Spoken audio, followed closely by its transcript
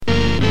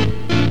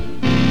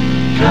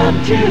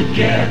come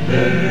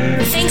together.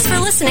 Thanks for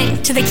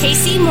listening to the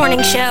KC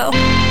Morning Show.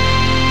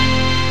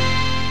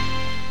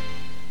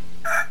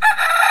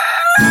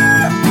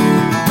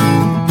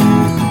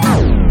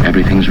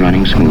 Everything's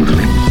running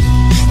smoothly.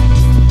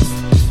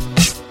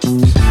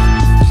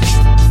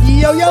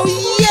 Yo, yo,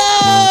 yo!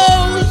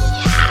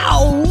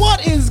 Yow!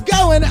 What is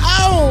going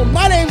on?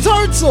 My name's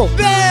Hartzell.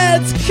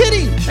 That's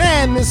Kitty.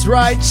 And this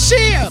right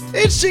here,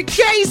 it's your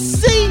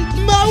KC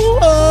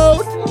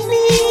Morning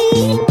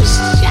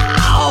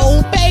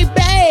Show, baby!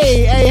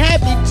 A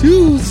happy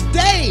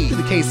Tuesday to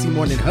the KC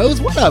Morning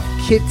host. What up,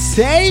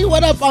 Kitty?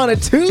 What up on a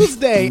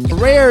Tuesday? A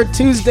rare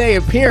Tuesday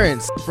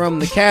appearance from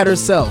the cat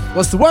herself.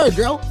 What's the word,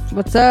 girl?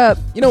 What's up?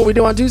 You know what we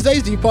do on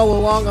Tuesdays? Do you follow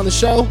along on the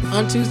show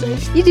on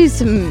Tuesdays? You do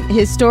some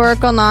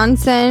historical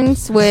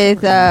nonsense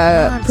with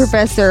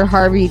Professor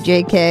Harvey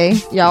Kaye.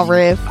 Y'all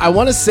riff. I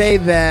want to say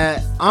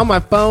that on my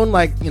phone,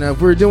 like, you know,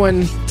 if we're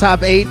doing top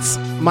 8s,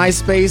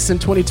 MySpace in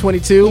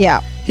 2022, Yeah.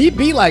 he'd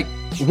be like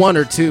 1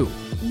 or 2.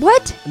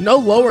 What? No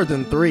lower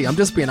than 3. I'm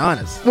just being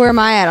honest. Where am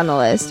I at on the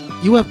list?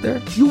 You up there?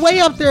 You way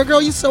up there,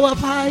 girl. You so up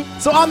high.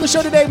 So on the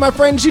show today, my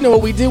friends, you know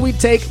what we do. We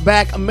take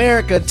back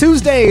America.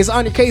 Tuesdays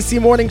on your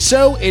KC Morning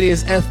Show. It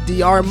is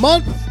FDR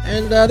Month,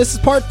 and this is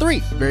part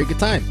 3. Very good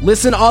time.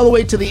 Listen all the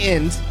way to the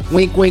end.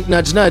 Wink, wink,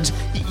 nudge, nudge.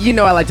 You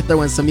know I like to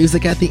throw in some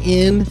music at the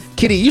end.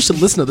 Kitty, you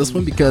should listen to this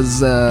one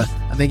because I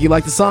think you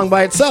like the song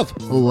by itself.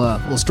 Little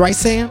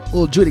Streisand,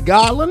 little Judy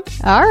Garland.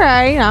 All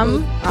right,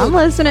 I'm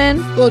listening.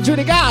 Little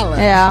Judy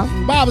Garland. Yeah.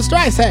 Barbara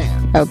Streisand.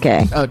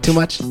 Okay. Oh, too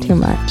much? Too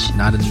much.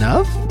 Not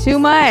enough? Too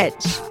much.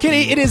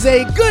 Kitty, it is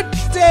a good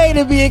day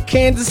to be in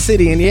Kansas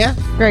City, and yeah,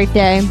 Great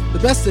day. the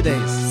best of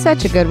days.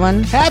 Such a good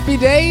one. Happy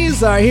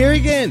days are here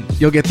again.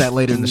 You'll get that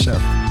later in the show.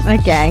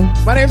 Okay.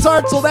 My name's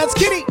Hartzell, that's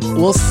Kitty.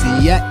 We'll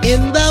see ya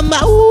in the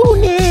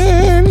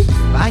morning.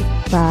 Bye.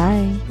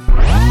 Bye.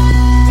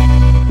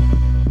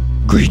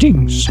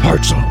 Greetings,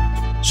 Hartzell.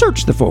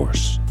 Search the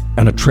force,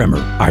 and a tremor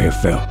I have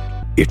felt.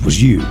 It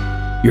was you.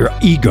 Your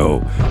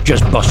ego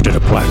just busted a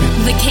planet.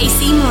 The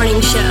KC Morning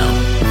Show.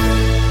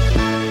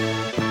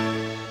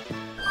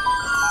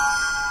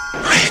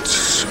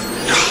 It's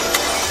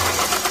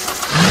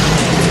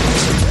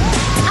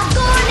I'm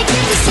going to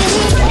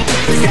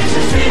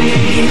Kansas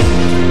City.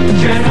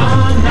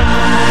 Channel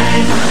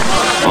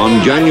 9.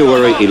 On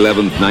January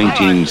 11th,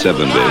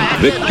 1970,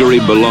 victory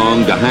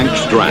belonged to Hank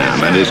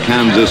Stram and his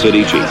Kansas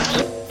City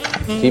Chiefs.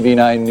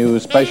 TV9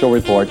 News special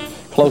report,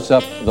 close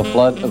up the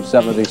flood of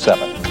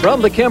 77.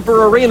 From the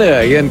Kemper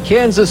Arena in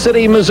Kansas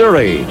City,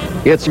 Missouri,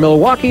 it's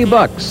Milwaukee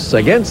Bucks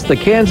against the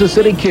Kansas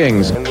City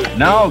Kings.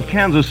 Now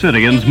Kansas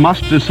Cityans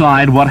must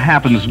decide what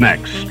happens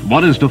next.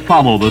 What is to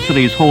follow the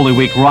city's Holy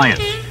Week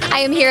riots? I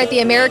am here at the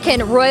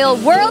American Royal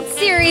World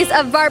Series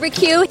of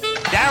Barbecue.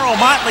 Darryl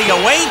Motley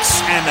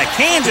awaits, and the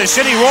Kansas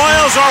City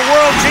Royals are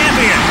world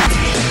champions.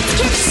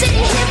 Kansas City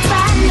hit by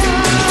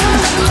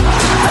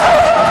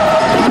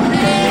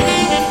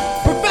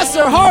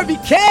Professor Harvey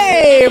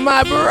Kaye,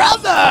 my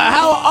brother,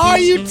 how are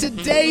you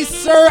today,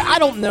 sir? I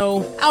don't know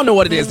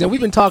what it is. Now, we've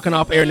been talking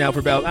off air now for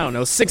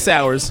about, 6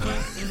 hours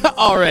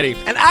already.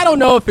 And I don't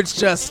know if it's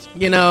just,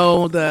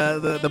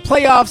 the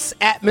playoffs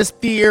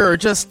atmosphere or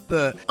just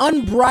the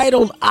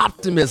unbridled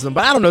optimism.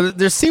 But I don't know.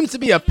 There seems to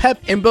be a pep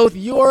in both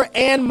your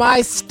and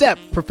my step,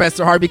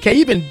 Professor Harvey Kaye.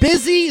 You've been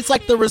busy. It's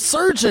like the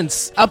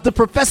resurgence of the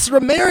Professor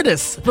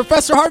Emeritus,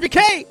 Professor Harvey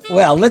Kaye.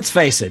 Well, let's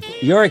face it.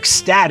 You're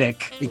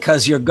ecstatic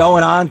because you're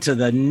going on to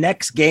the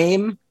next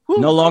game.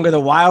 No longer the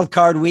wild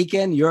card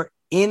weekend. You're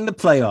in the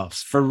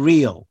playoffs for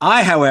real.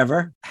 I,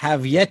 however,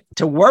 have yet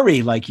to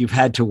worry like you've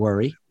had to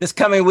worry. This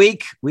coming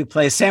week, we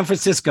play San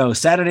Francisco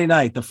Saturday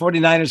night. The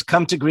 49ers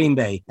come to Green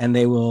Bay, and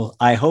they will,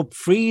 I hope,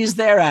 freeze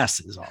their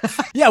asses off.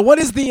 Yeah,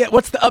 what's the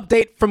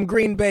update from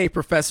Green Bay,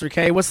 Professor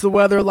Kaye? What's the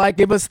weather like?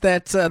 Give us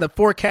that the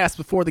forecast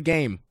before the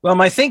game. Well,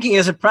 my thinking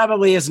is it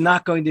probably is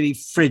not going to be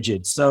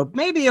frigid, so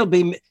maybe it'll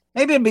be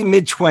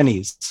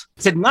mid-20s.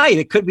 Tonight,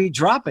 it could be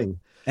dropping.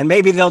 And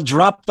maybe they'll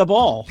drop the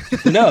ball.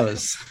 Who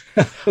knows?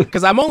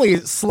 Because I'm only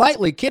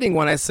slightly kidding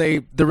when I say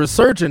the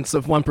resurgence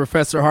of one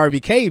Professor Harvey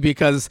Kaye,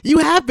 because you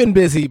have been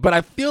busy, but I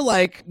feel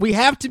like we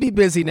have to be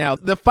busy now.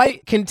 The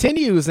fight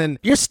continues, and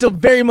you're still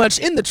very much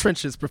in the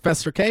trenches,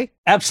 Professor Kaye.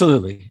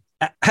 Absolutely.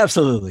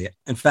 Absolutely.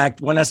 In fact,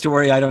 one has to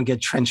worry I don't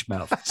get trench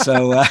mouth.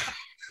 So I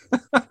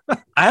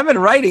haven't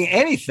been writing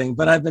anything,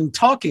 but I've been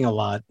talking a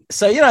lot.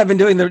 So, I've been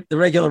doing the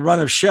regular run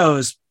of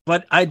shows,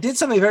 but I did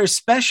something very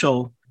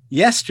special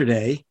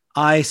yesterday.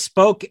 I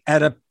spoke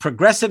at a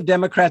Progressive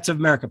Democrats of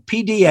America,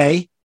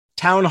 PDA,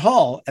 town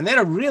hall, and they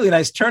had a really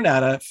nice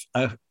turnout of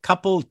a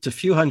couple to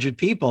few hundred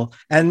people.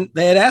 And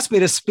they had asked me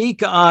to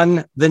speak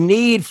on the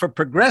need for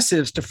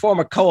progressives to form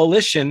a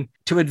coalition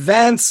to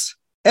advance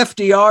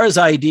FDR's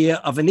idea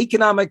of an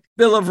economic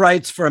Bill of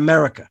Rights for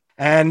America.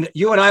 And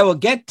you and I will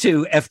get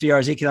to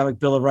FDR's economic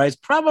Bill of Rights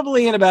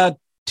probably in about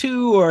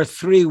 2 or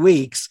 3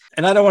 weeks.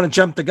 And I don't want to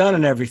jump the gun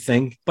on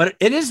everything, but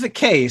it is the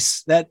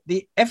case that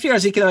the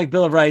FDR's economic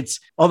Bill of Rights,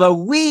 although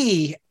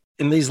we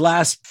in these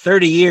last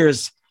 30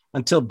 years,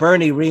 until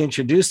Bernie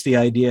reintroduced the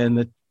idea in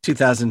the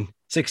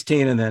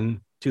 2016 and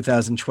then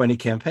 2020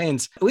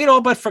 campaigns, we'd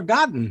all but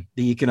forgotten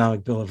the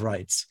Economic Bill of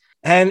Rights.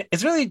 And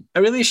it's really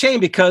a shame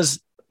because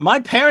my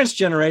parents'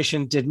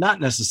 generation did not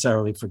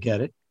necessarily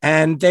forget it.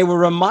 And they were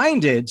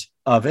reminded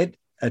of it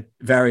at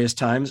various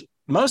times,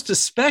 most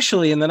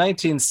especially in the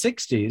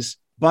 1960s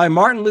by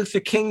Martin Luther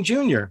King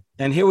Jr.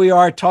 And here we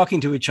are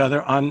talking to each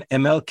other on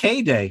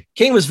MLK Day.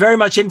 King was very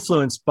much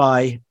influenced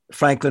by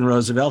Franklin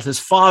Roosevelt. His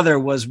father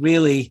was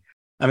really,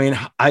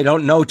 I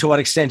don't know to what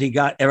extent he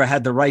ever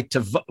had the right to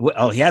vote.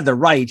 Well, he had the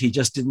right, he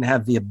just didn't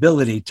have the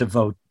ability to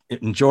vote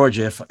in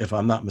Georgia, if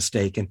I'm not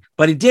mistaken.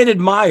 But he did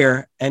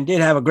admire and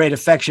did have a great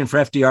affection for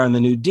FDR and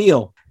the New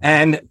Deal.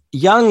 And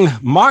young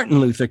Martin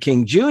Luther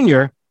King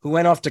Jr., who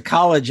went off to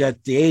college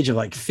at the age of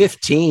like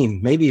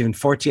 15, maybe even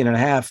 14 and a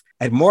half,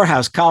 at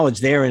Morehouse College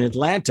there in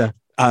Atlanta,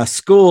 a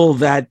school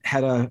that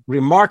had a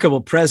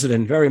remarkable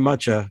president, very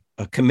much a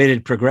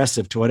committed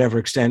progressive to whatever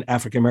extent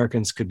African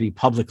Americans could be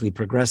publicly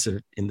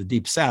progressive in the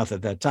Deep South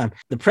at that time.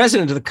 The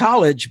president of the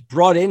college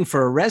brought in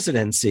for a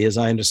residency, as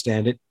I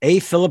understand it, A.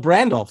 Philip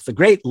Randolph, the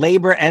great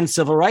labor and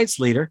civil rights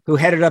leader who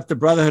headed up the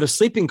Brotherhood of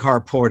Sleeping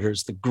Car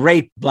Porters, the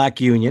great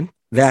black union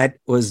that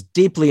was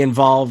deeply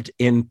involved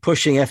in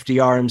pushing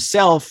FDR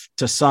himself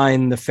to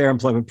sign the Fair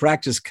Employment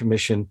Practice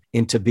Commission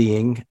into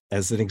being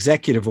as an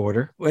executive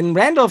order. When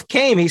Randolph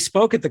came, he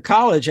spoke at the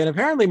college, and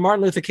apparently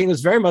Martin Luther King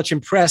was very much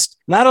impressed,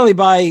 not only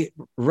by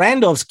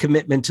Randolph's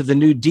commitment to the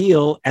New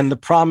Deal and the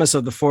promise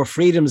of the Four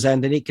Freedoms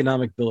and an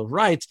Economic Bill of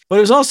Rights, but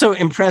he was also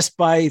impressed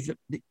by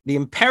the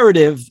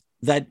imperative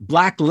that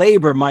black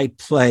labor might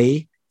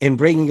play in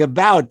bringing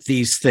about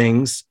these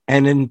things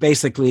and in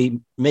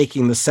basically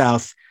making the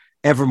South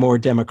ever more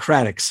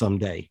democratic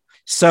someday.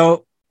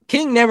 So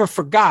King never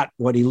forgot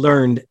what he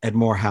learned at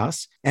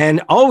Morehouse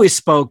and always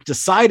spoke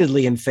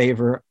decidedly in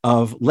favor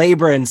of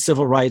labor and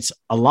civil rights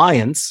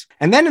alliance.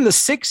 And then in the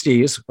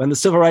 60s, when the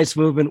civil rights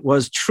movement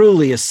was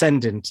truly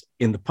ascendant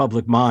in the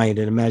public mind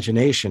and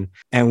imagination,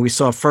 and we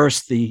saw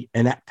first the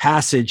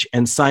passage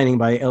and signing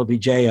by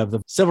LBJ of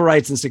the civil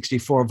rights in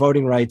 64,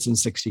 voting rights in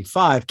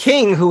 65,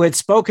 King, who had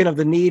spoken of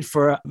the need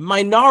for a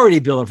minority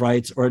Bill of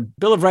Rights or a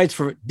Bill of Rights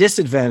for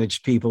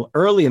disadvantaged people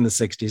early in the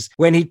 60s,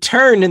 when he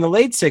turned in the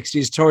late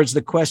 60s towards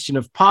the question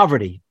of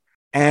poverty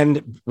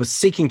and was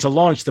seeking to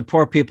launch the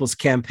Poor People's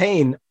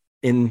Campaign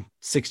in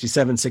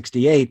 67,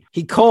 68,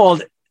 he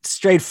called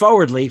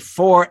straightforwardly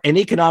for an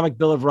economic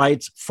Bill of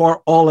Rights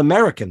for all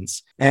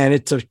Americans. And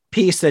it's a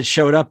piece that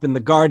showed up in the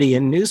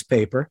Guardian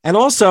newspaper. And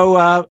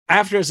also,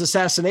 after his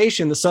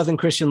assassination, the Southern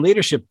Christian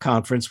Leadership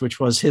Conference, which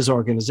was his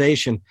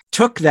organization,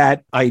 took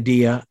that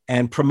idea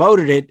and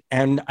promoted it.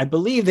 And I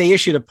believe they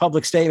issued a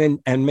public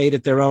statement and made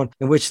it their own,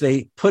 in which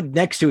they put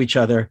next to each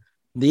other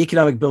the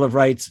Economic Bill of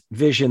Rights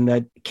vision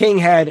that King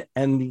had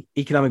and the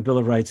Economic Bill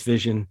of Rights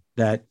vision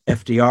that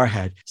FDR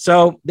had.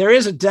 So there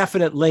is a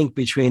definite link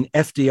between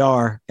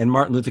FDR and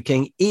Martin Luther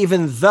King,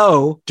 even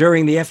though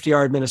during the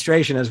FDR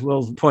administration, as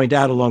we'll point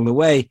out along the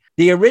way,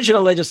 the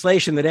original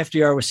legislation that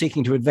FDR was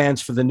seeking to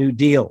advance for the New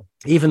Deal,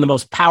 even the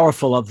most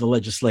powerful of the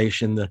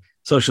legislation, the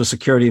Social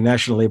Security and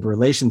National Labor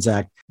Relations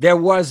Act, there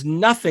was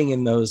nothing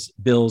in those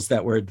bills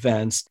that were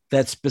advanced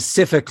that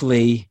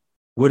specifically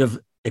would have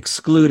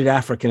excluded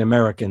African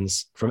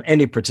Americans from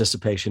any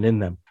participation in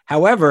them.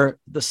 However,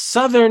 the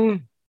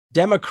Southern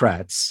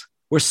Democrats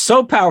were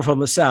so powerful in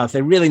the South,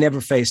 they really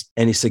never faced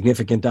any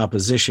significant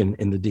opposition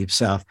in the Deep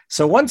South.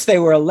 So once they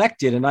were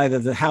elected in either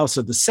the House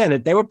or the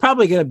Senate, they were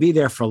probably going to be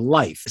there for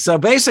life. So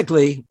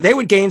basically, they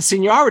would gain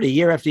seniority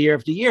year after year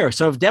after year.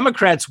 So if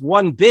Democrats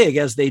won big,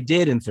 as they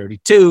did in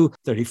 32,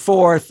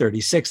 34,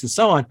 36, and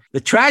so on, the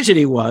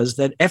tragedy was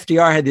that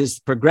FDR had this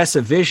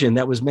progressive vision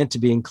that was meant to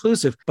be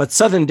inclusive, but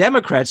Southern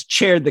Democrats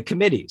chaired the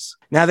committees.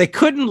 Now, they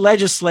couldn't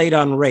legislate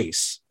on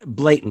race,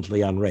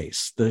 blatantly on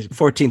race. The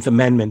 14th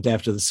Amendment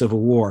after the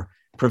Civil War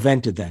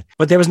prevented that.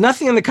 But there was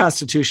nothing in the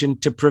Constitution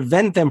to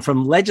prevent them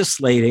from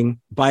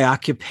legislating by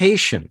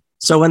occupation.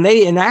 So when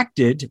they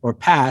enacted or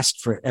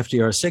passed for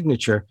FDR's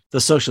signature, the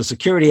Social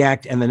Security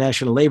Act and the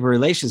National Labor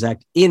Relations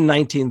Act in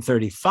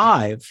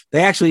 1935,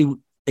 they actually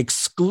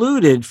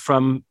excluded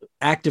from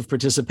active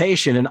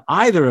participation in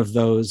either of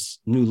those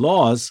new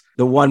laws,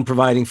 the one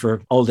providing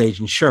for old age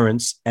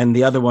insurance and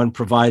the other one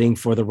providing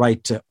for the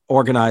right to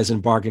organize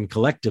and bargain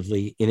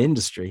collectively in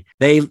industry.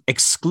 They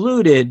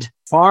excluded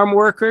farm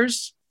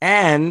workers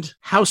and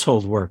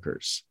household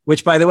workers,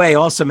 which, by the way,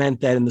 also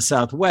meant that in the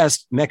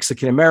Southwest,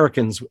 Mexican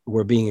Americans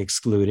were being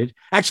excluded.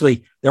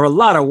 Actually, there were a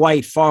lot of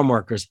white farm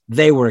workers.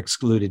 They were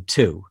excluded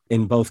too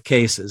in both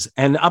cases.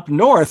 And up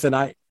north, and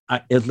I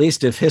at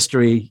least if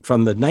history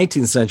from the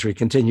 19th century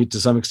continued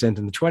to some extent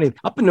in the 20th,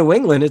 up in New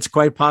England, it's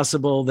quite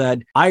possible that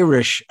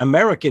Irish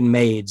American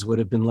maids would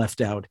have been left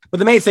out. But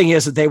the main thing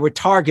is that they were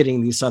targeting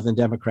these Southern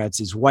Democrats,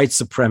 these white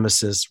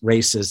supremacists,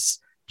 racists,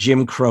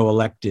 Jim Crow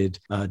elected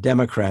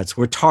Democrats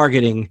were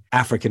targeting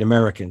African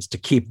Americans to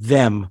keep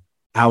them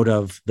out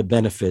of the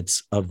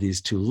benefits of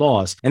these two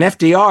laws. And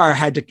FDR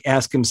had to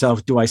ask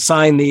himself, do I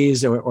sign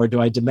these or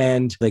do I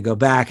demand they go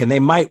back? And they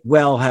might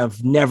well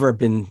have never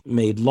been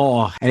made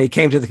law. And he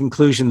came to the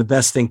conclusion the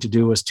best thing to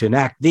do was to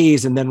enact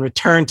these and then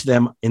return to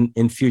them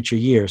in future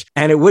years.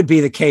 And it would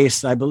be the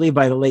case, I believe,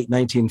 by the late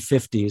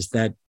 1950s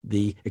that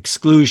the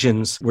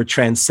exclusions were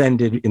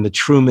transcended in the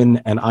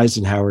Truman and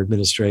Eisenhower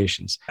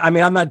administrations. I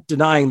mean, I'm not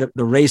denying the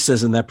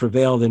racism that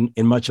prevailed in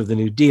much of the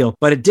New Deal,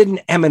 but it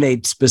didn't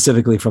emanate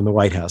specifically from the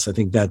White House. I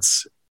think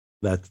that's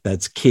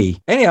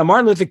key. Anyhow,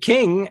 Martin Luther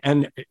King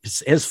and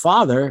his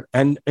father,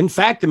 and in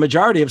fact, the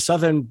majority of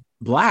Southern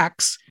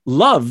blacks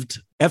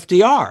loved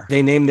FDR.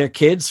 They named their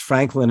kids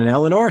Franklin and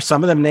Eleanor.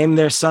 Some of them named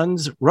their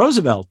sons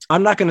Roosevelt.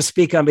 I'm not going to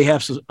speak on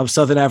behalf of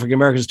Southern African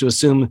Americans to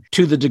assume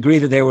to the degree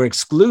that they were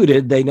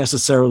excluded, they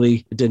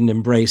necessarily didn't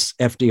embrace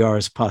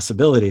FDR's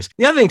possibilities.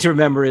 The other thing to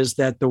remember is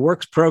that the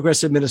Works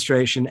Progress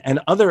Administration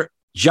and other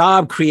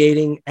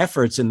job-creating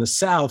efforts in the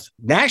South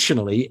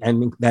nationally,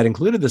 and that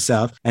included the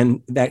South,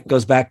 and that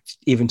goes back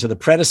even to the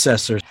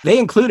predecessors, they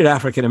included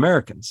African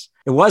Americans.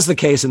 It was the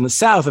case in the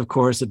South, of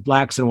course, that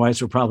blacks and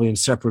whites were probably in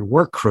separate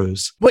work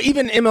crews. Well,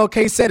 even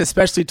MLK said,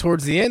 especially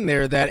towards the end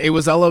there, that it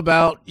was all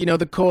about,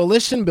 the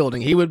coalition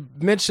building. He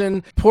would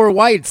mention poor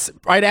whites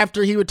right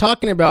after he was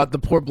talking about the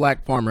poor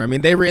black farmer. I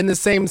mean, they were in the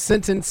same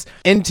sentence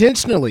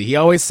intentionally. He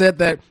always said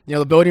that,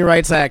 the Voting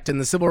Rights Act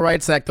and the Civil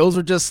Rights Act, those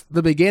were just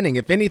the beginning.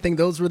 If anything,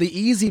 those were the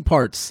easy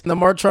parts. The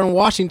March on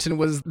Washington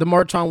was the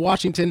March on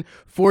Washington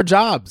for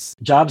jobs.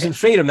 Jobs and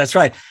freedom, that's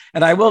right.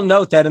 And I will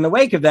note that in the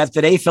wake of that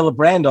A. Philip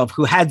Randolph,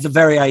 who had the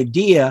very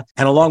idea,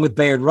 and along with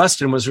Bayard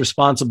Rustin, was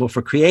responsible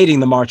for creating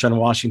the March on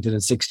Washington in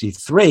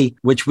 1963,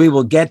 which we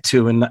will get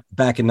to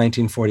back in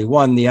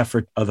 1941, the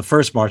effort of the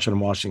first March on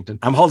Washington.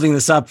 I'm holding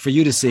this up for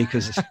you to see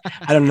because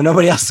I don't know,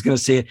 nobody else is going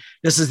to see it.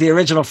 This is the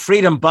original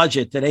freedom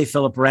budget that A.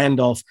 Philip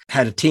Randolph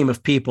had a team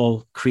of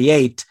people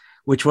create,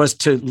 which was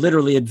to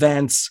literally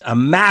advance a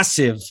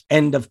massive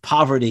end of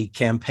poverty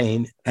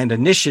campaign and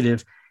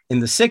initiative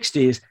in the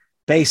 60s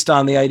based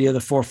on the idea of the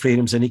Four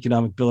Freedoms and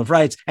Economic Bill of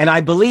Rights. And I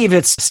believe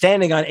it's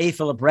standing on A.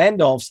 Philip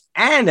Randolph's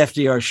and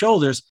FDR's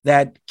shoulders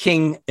that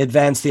King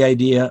advanced the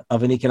idea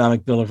of an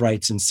Economic Bill of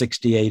Rights in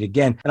 1968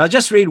 again. And I'll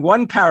just read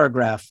one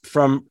paragraph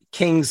from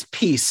King's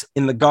piece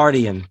in The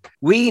Guardian.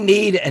 We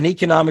need an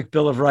economic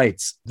bill of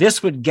rights.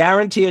 This would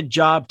guarantee a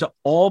job to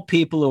all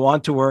people who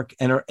want to work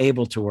and are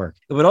able to work.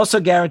 It would also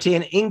guarantee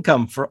an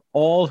income for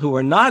all who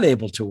are not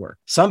able to work.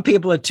 Some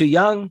people are too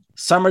young,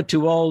 some are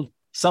too old,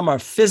 some are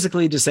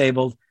physically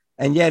disabled,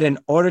 and yet in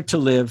order to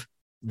live,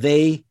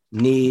 they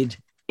need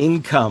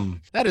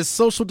income. That is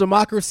social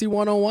democracy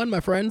 101, my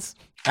friends.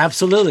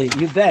 Absolutely,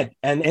 you bet.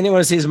 And anyone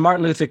who sees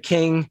Martin Luther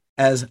King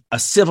as a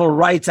civil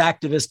rights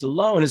activist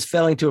alone is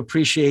failing to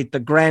appreciate the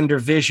grander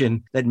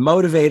vision that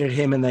motivated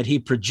him and that he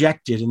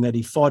projected and that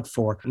he fought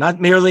for.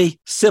 Not merely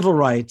civil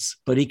rights,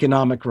 but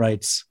economic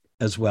rights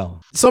as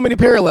well. So many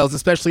parallels,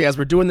 especially as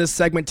we're doing this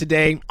segment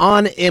today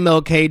on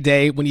MLK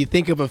Day. When you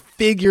think of a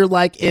figure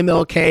like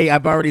MLK,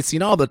 I've already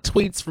seen all the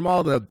tweets from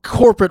all the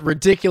corporate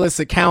ridiculous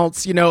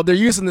accounts. They're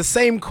using the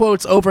same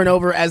quotes over and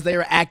over as they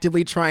are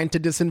actively trying to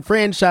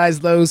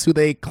disenfranchise those who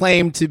they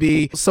claim to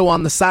be so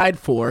on the side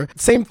for.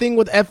 Same thing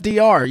with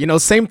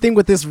FDR, same thing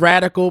with this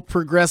radical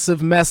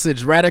progressive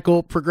message,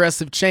 radical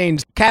progressive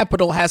change.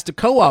 Capital has to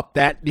co-opt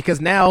that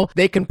because now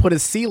they can put a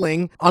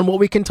ceiling on what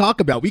we can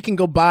talk about. We can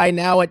go buy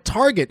now at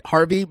Target,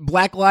 Harvey,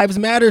 Black Lives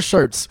Matter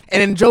shirts.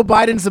 And in Joe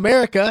Biden's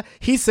America,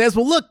 he says,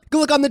 well,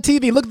 look on the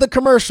TV, look at the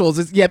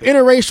commercials. You have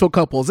interracial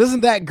couples.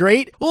 Isn't that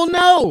great? Well,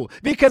 no,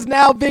 because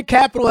now Big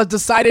Capital has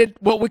decided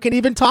what we can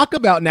even talk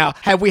about now.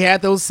 Have we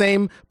had those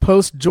same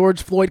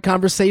post-George Floyd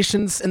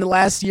conversations in the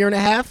last year and a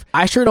half?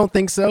 I sure don't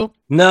think so.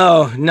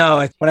 No.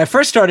 When I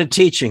first started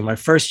teaching, my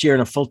first year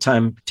in a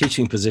full-time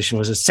teaching position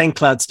was at St.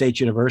 Cloud State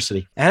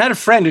University. And I had a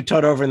friend who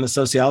taught over in the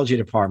sociology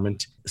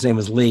department. His name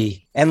was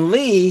Lee. And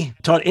Lee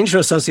taught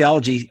intro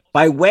sociology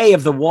by way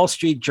of the Wall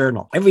Street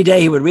Journal. Every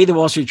day he would read the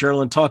Wall Street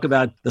Journal and talk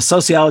about the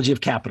sociology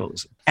of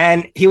capitalism.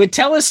 And he would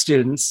tell his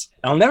students,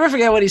 I'll never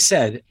forget what he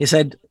said. He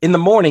said, in the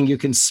morning, you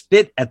can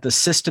spit at the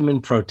system in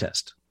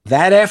protest.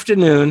 That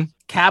afternoon,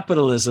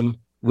 capitalism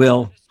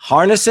will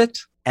harness it.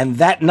 And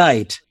that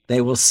night, they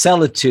will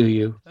sell it to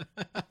you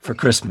for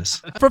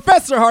Christmas.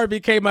 Professor Harvey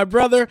Kaye, my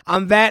brother,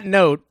 on that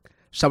note,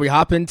 shall we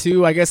hop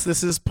into, I guess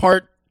this is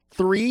part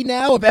 3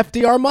 now of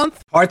FDR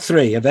Month? Part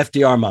 3 of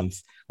FDR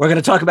Month. We're going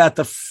to talk about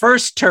the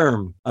first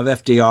term of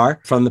FDR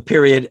from the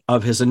period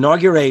of his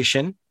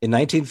inauguration in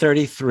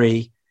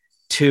 1933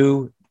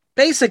 to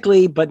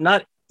basically, but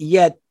not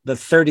yet, the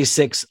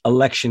 36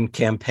 election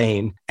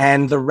campaign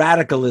and the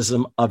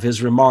radicalism of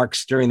his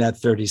remarks during that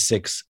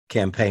 36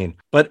 campaign.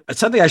 But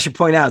something I should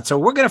point out. So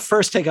we're going to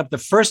first take up the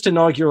first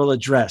inaugural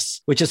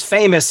address, which is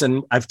famous.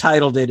 And I've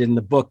titled it in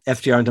the book,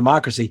 FDR and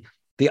Democracy.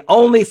 The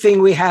only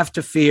thing we have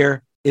to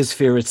fear is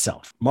fear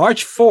itself.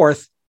 March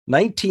 4th,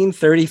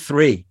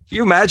 1933. Can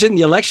you imagine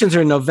the elections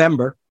are in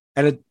November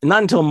and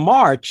not until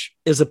March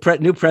is a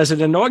new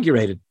president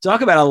inaugurated. Talk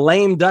about a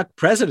lame duck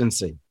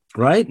presidency,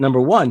 right? Number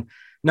one.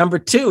 Number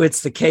two,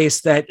 it's the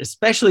case that,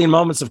 especially in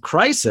moments of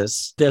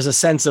crisis, there's a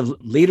sense of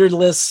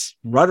leaderless,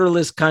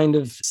 rudderless kind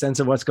of sense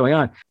of what's going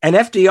on. And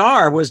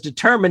FDR was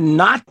determined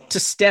not to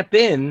step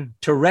in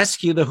to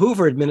rescue the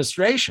Hoover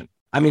administration.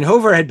 I mean,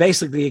 Hoover had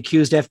basically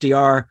accused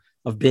FDR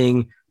of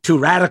being too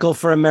radical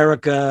for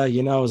America,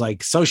 it was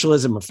like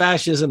socialism or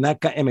fascism,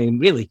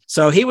 really.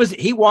 So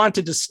he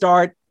wanted to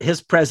start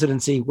his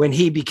presidency when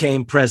he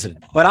became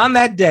president. But on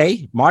that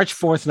day, March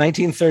 4th,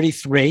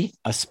 1933,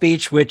 a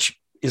speech which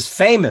is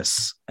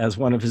famous as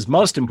one of his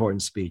most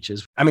important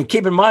speeches. I mean,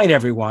 keep in mind,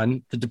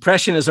 everyone, the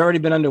Depression has already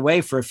been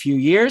underway for a few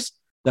years.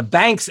 The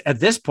banks at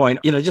this point,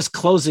 just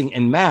closing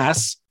en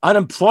masse.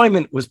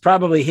 Unemployment was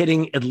probably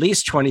hitting at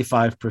least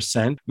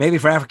 25%, maybe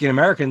for African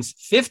Americans,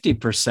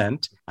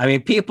 50%. I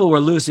mean, people were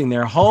losing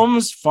their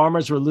homes.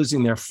 Farmers were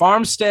losing their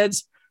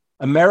farmsteads.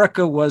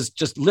 America was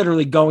just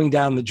literally going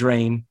down the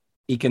drain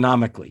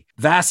economically.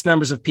 Vast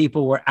numbers of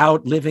people were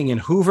out living in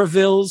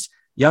Hoovervilles.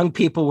 Young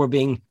people were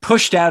being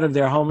pushed out of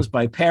their homes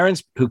by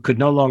parents who could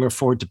no longer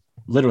afford to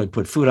literally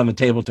put food on the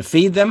table to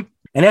feed them.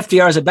 And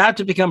FDR is about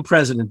to become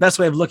president. Best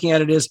way of looking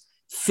at it is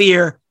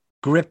fear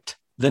gripped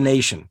the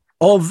nation.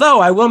 Although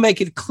I will make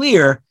it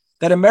clear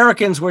that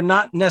Americans were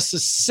not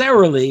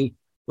necessarily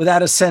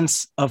without a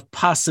sense of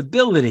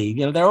possibility.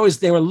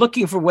 They were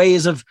looking for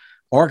ways of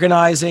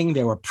organizing.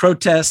 There were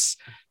protests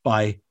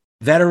by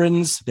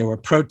veterans. There were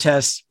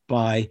protests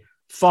by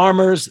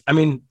farmers. I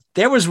mean,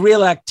 there was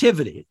real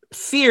activity.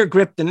 Fear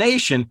gripped the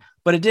nation,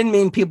 but it didn't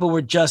mean people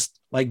were just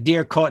like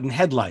deer caught in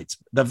headlights.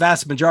 The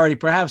vast majority,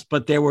 perhaps,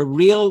 but there were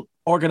real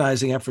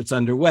organizing efforts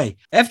underway.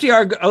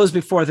 FDR goes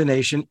before the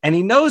nation, and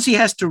he knows he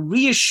has to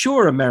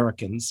reassure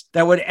Americans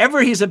that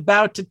whatever he's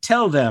about to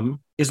tell them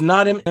is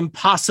not an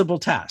impossible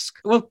task.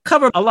 We'll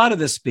cover a lot of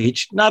this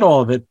speech, not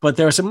all of it, but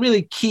there are some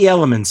really key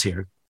elements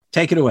here.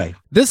 Take it away.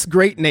 This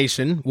great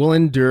nation will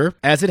endure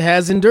as it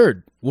has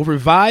endured, will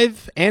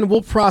revive, and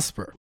will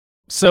prosper.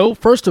 So,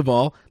 first of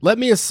all, let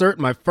me assert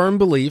my firm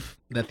belief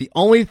that the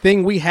only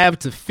thing we have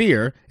to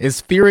fear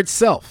is fear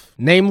itself,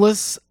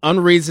 nameless,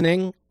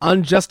 unreasoning,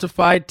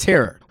 unjustified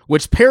terror,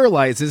 which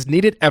paralyzes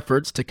needed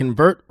efforts to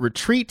convert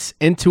retreat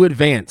into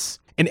advance.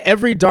 In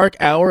every dark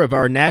hour of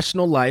our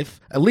national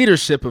life, a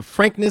leadership of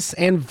frankness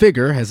and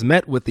vigor has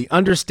met with the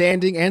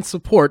understanding and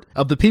support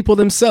of the people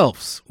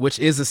themselves, which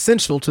is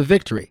essential to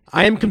victory.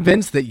 I am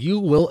convinced that you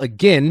will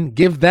again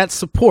give that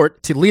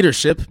support to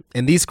leadership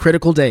in these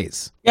critical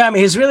days. Yeah, I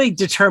mean, he's really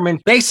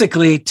determined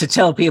basically to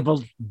tell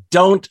people,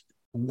 don't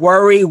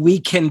worry, we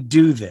can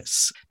do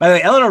this. By the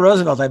way, Eleanor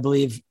Roosevelt, I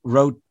believe,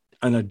 wrote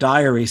in a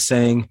diary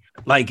saying,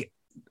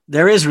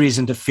 there is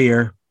reason to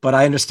fear, but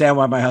I understand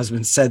why my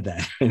husband said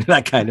that,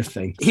 that kind of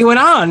thing. He went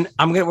on,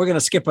 we're going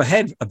to skip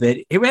ahead a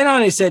bit. He went on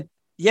and he said,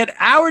 yet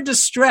our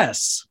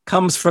distress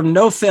comes from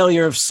no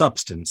failure of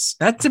substance.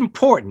 That's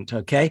important,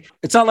 okay?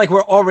 It's not like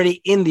we're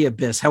already in the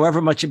abyss,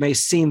 however much it may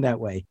seem that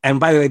way. And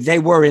by the way, they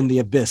were in the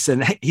abyss,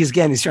 and he's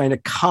trying to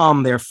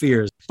calm their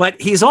fears. But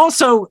he's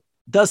also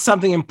does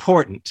something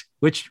important,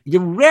 which you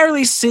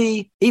rarely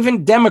see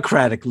even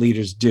Democratic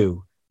leaders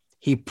do.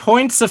 He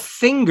points a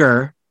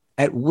finger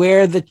at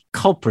where the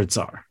culprits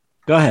are.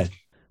 Go ahead.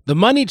 The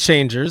money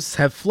changers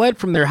have fled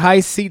from their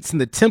high seats in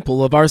the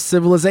temple of our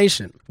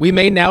civilization. We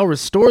may now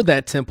restore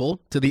that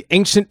temple to the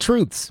ancient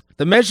truths.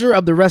 The measure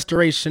of the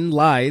restoration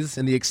lies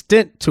in the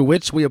extent to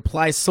which we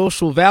apply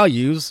social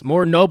values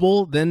more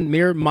noble than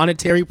mere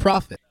monetary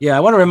profit. Yeah, I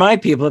want to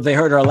remind people, if they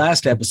heard our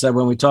last episode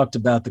when we talked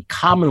about the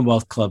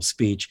Commonwealth Club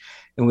speech,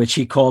 in which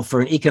he called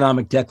for an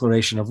economic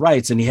declaration of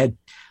rights, and he had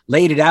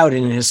laid it out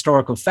in a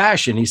historical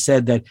fashion. He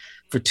said that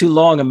for too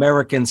long,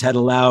 Americans had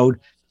allowed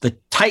the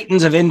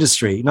titans of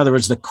industry, in other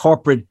words, the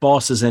corporate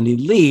bosses and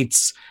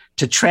elites,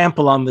 to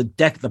trample on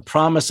the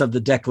promise of the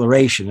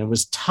Declaration. It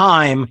was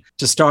time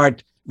to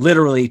start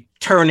literally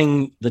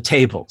turning the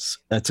tables.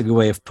 That's a good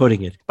way of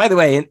putting it. By the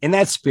way, in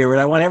that spirit,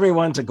 I want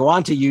everyone to go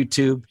onto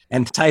YouTube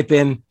and type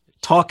in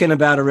 "Talking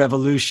About a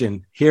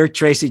Revolution." Hear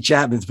Tracy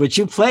Chapman's, which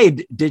you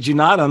played, did you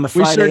not, on the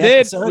Friday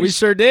episode? We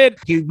sure did.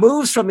 He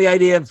moves from the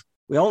idea of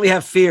we only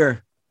have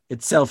fear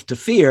itself to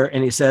fear,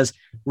 and he says,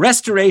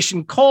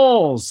 restoration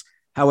calls,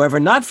 however,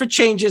 not for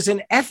changes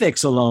in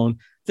ethics alone.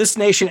 This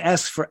nation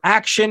asks for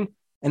action,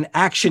 and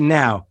action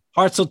now.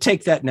 Hartzell,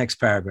 take that next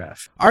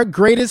paragraph. Our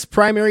greatest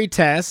primary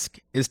task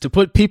is to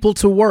put people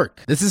to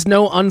work. This is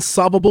no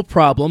unsolvable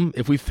problem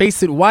if we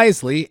face it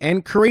wisely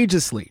and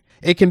courageously.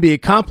 It can be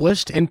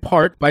accomplished in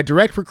part by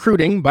direct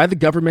recruiting by the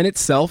government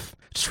itself,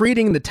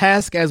 treating the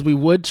task as we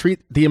would treat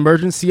the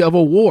emergency of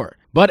a war.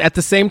 But at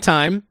the same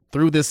time,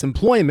 through this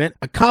employment,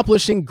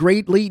 accomplishing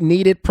greatly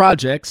needed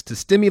projects to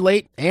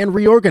stimulate and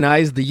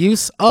reorganize the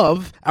use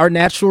of our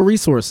natural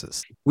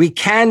resources. We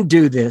can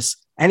do this.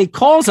 And he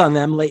calls on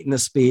them late in the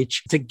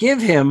speech to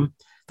give him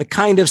the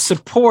kind of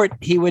support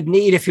he would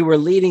need if he were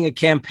leading a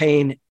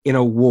campaign in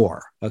a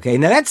war. Okay,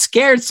 now that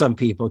scared some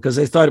people because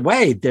they thought,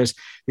 wait,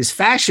 these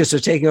fascists are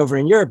taking over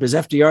in Europe. Is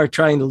FDR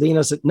trying to lean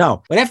us?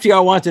 No. What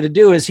FDR wanted to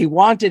do is he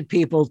wanted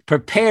people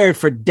prepared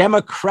for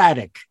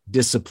democratic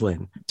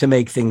discipline to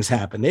make things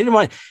happen. He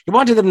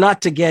wanted them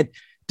not to get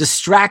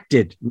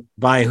distracted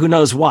by who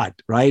knows what,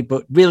 right?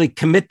 But really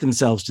commit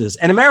themselves to this.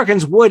 And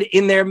Americans would,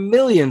 in their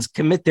millions,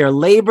 commit their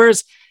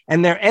labors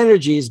and their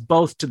energies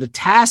both to the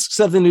tasks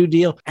of the New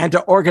Deal and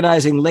to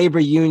organizing labor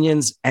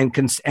unions,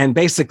 and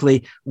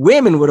basically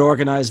women would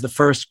organize the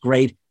first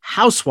great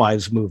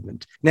housewives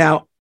movement.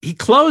 Now, he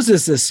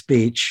closes this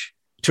speech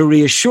to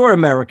reassure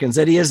Americans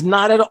that he is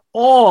not at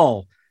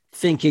all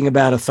thinking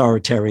about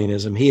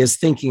authoritarianism. He is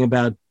thinking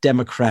about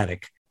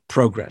democratic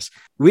progress.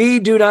 We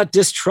do not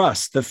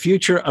distrust the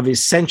future of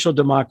essential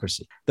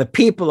democracy. The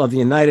people of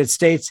the United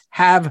States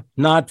have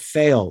not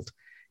failed.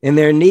 In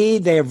their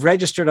need, they have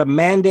registered a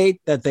mandate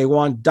that they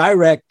want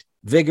direct,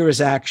 vigorous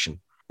action.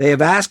 They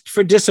have asked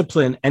for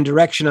discipline and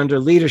direction under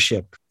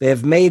leadership. They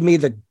have made me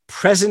the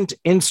present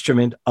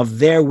instrument of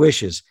their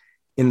wishes.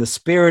 In the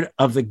spirit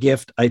of the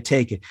gift, I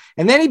take it.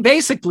 And then he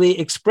basically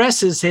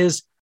expresses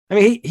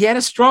he had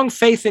a strong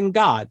faith in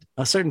God,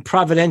 a certain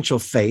providential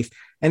faith.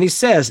 And he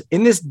says,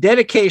 in this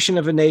dedication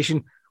of a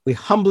nation, we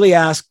humbly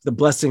ask the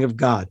blessing of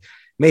God.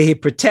 May he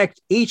protect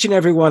each and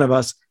every one of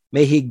us.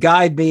 May he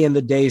guide me in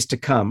the days to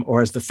come.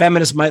 Or as the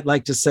feminists might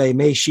like to say,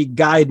 may she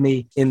guide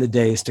me in the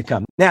days to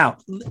come. Now,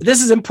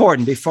 this is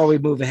important before we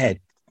move ahead.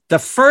 The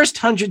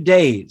first 100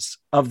 days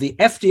of the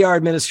FDR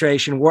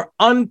administration were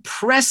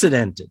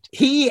unprecedented.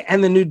 He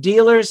and the New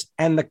Dealers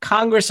and the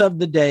Congress of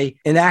the day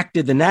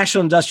enacted the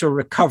National Industrial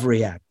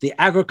Recovery Act, the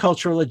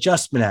Agricultural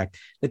Adjustment Act,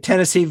 the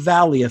Tennessee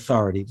Valley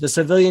Authority, the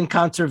Civilian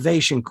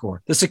Conservation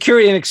Corps, the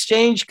Security and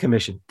Exchange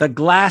Commission, the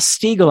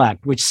Glass-Steagall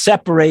Act, which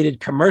separated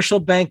commercial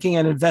banking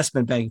and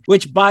investment banking,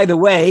 which, by the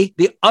way,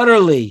 the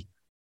utterly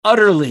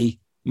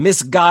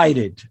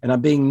misguided, and I'm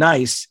being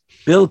nice,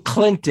 Bill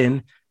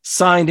Clinton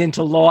signed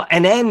into law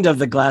an end of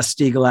the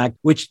Glass-Steagall Act,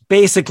 which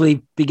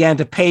basically began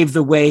to pave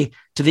the way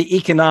to the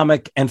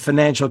economic and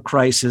financial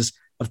crisis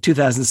of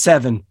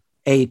 2007,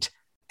 8,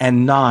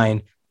 and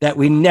 9 that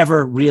we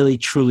never really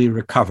truly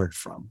recovered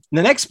from.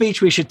 The next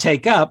speech we should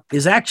take up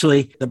is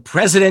actually the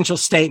presidential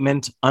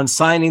statement on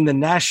signing the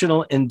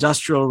National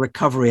Industrial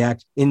Recovery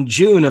Act in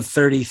June of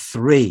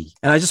 33.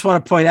 And I just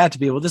want to point out to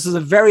people, this is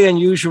a very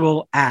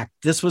unusual act.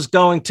 This was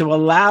going to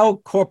allow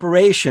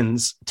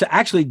corporations to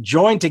actually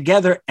join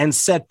together and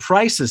set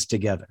prices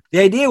together. The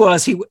idea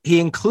was he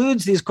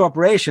includes these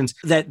corporations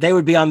that they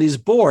would be on these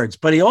boards,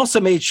 but he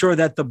also made sure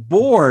that the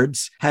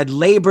boards had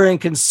labor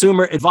and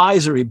consumer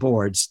advisory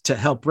boards to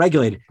help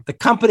regulate it. The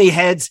company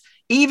heads,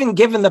 even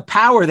given the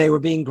power they were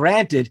being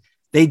granted,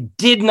 they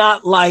did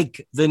not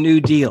like the New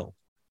Deal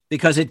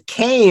because it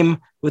came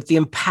with the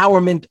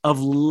empowerment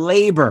of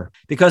labor.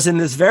 Because in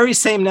this very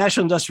same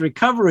National Industrial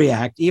Recovery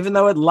Act, even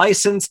though it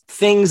licensed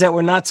things that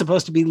were not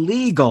supposed to be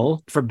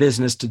legal for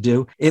business to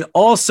do, it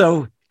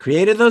also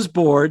created those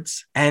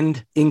boards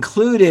and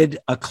included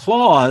a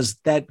clause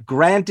that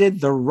granted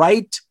the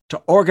right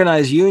to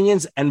organize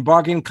unions and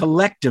bargain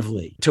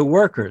collectively to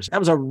workers. That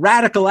was a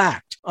radical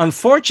act.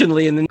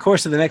 Unfortunately, in the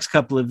course of the next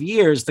couple of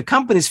years, the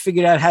companies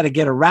figured out how to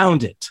get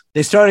around it.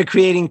 They started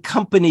creating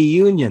company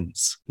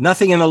unions.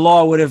 Nothing in the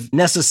law would have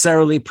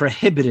necessarily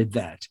prohibited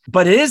that.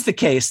 But it is the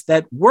case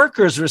that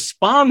workers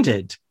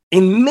responded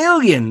in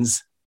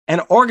millions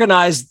and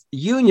organized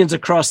unions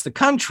across the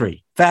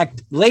country. In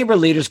fact, labor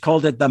leaders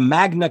called it the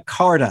Magna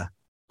Carta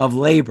of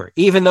labor,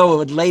 even though it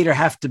would later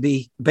have to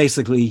be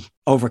basically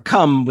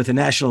overcome with the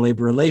National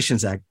Labor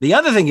Relations Act. The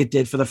other thing it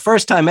did, for the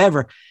first time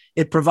ever,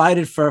 it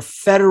provided for a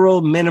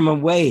federal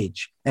minimum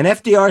wage. And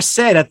FDR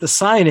said at the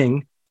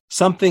signing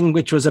something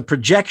which was a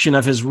projection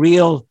of his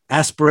real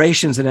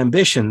aspirations and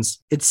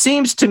ambitions. It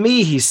seems to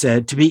me, he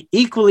said, to be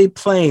equally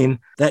plain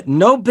that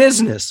no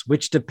business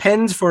which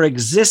depends for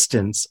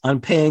existence on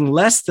paying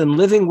less than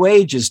living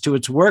wages to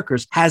its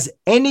workers has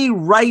any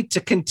right to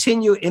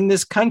continue in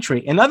this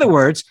country. In other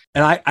words,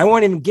 and I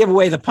won't even give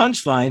away the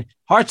punchline,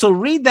 Hartzell,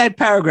 read that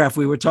paragraph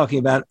we were talking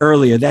about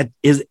earlier that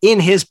is in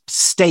his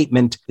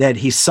statement that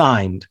he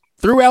signed.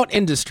 Throughout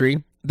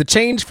industry, the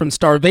change from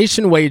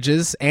starvation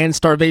wages and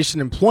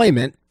starvation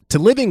employment to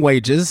living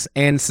wages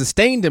and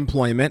sustained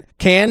employment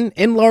can,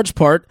 in large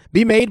part,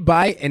 be made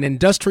by an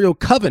industrial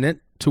covenant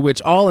to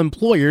which all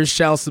employers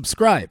shall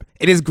subscribe.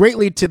 It is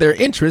greatly to their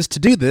interest to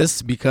do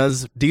this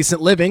because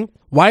decent living,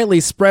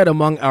 widely spread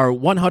among our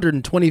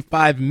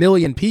 125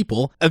 million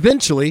people,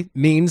 eventually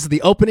means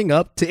the opening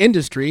up to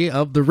industry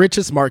of the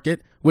richest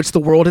market which the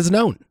world has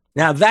known.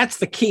 Now, that's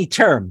the key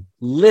term,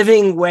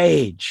 living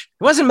wage.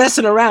 He wasn't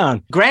messing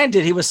around.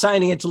 Granted, he was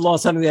signing into law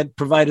something that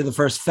provided the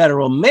first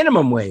federal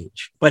minimum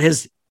wage, but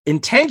his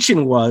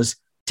intention was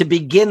to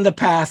begin the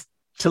path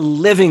to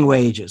living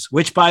wages,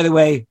 which, by the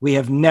way, we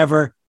have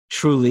never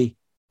truly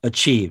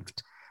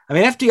achieved. I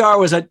mean, FDR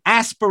was an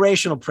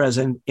aspirational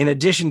president in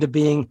addition to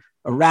being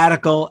a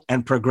radical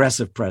and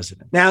progressive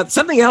president. Now,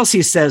 something else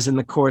he says in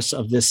the course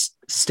of this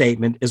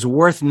statement is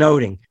worth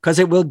noting because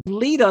it will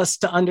lead us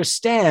to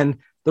understand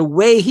the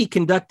way he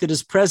conducted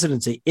his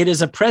presidency. It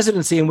is a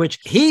presidency in which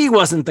he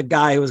wasn't the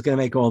guy who was going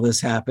to make all this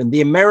happen.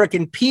 The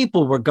American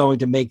people were going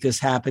to make this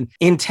happen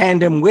in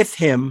tandem with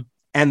him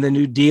and the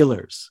New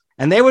Dealers.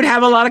 And they would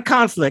have a lot of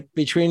conflict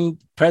between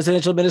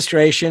presidential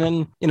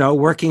administration and,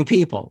 working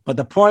people. But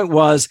the point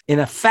was, in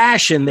a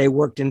fashion, they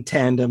worked in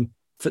tandem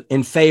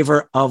in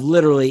favor of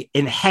literally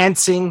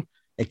enhancing,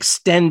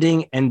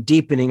 extending, and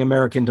deepening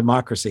American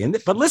democracy.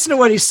 But listen to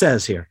what he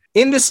says here.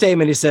 In this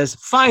statement, he says,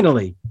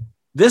 finally,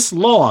 this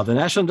law, the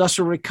National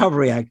Industrial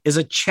Recovery Act, is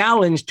a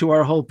challenge to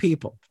our whole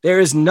people. There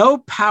is no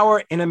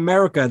power in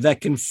America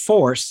that can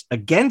force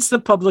against the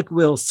public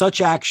will such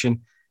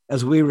action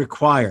as we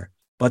require.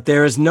 But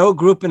there is no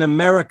group in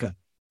America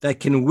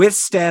that can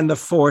withstand the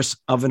force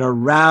of an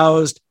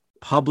aroused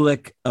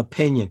public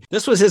opinion.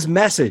 This was his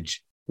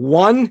message.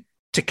 1,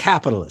 to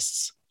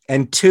capitalists,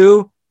 and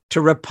 2,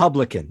 to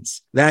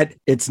Republicans, that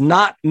it's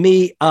not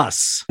me,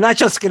 us. I'm not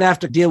just going to have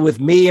to deal with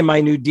me and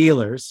my new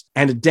dealers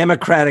and a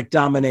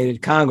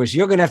Democratic-dominated Congress.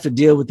 You're going to have to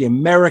deal with the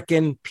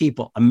American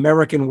people,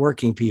 American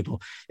working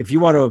people, if you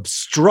want to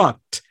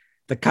obstruct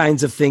the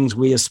kinds of things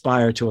we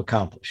aspire to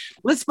accomplish.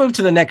 Let's move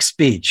to the next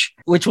speech,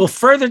 which will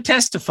further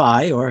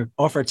testify or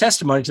offer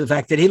testimony to the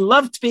fact that he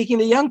loved speaking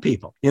to young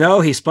people.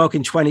 He spoke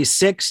in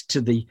 26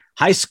 to the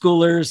high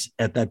schoolers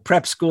at that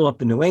prep school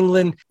up in New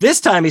England.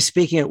 This time he's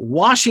speaking at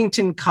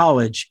Washington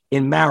College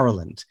in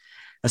Maryland,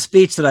 a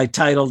speech that I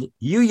titled,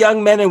 "You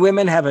Young Men and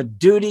Women Have a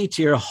Duty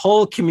to Your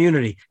Whole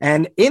Community."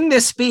 And in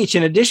this speech,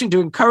 in addition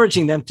to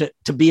encouraging them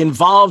to be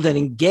involved and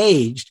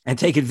engaged and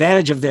take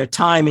advantage of their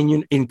time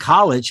in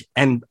college,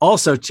 and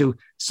also to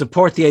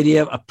support the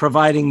idea of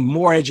providing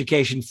more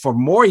education for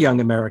more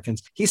young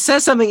Americans, he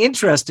says something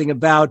interesting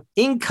about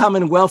income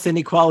and wealth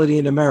inequality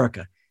in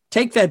America.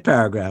 Take that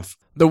paragraph.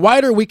 The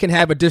wider we can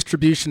have a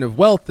distribution of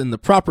wealth in the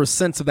proper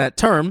sense of that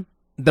term,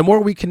 the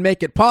more we can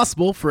make it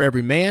possible for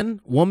every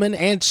man, woman,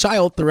 and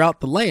child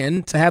throughout the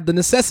land to have the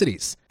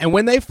necessities. And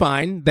when they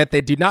find that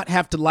they do not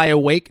have to lie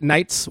awake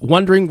nights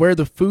wondering where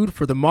the food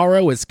for the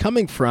morrow is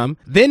coming from,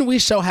 then we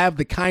shall have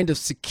the kind of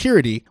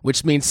security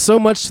which means so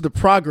much to the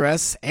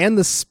progress and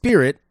the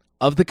spirit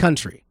of the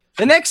country.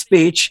 The next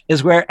speech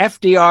is where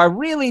FDR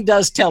really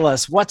does tell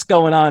us what's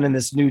going on in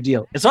this New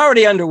Deal. It's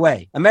already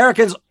underway.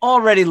 Americans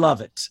already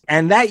love it.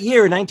 And that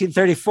year,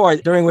 1934,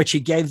 during which he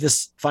gave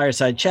this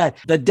fireside chat,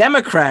 the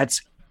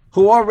Democrats,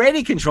 who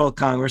already controlled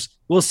Congress,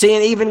 will see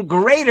an even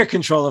greater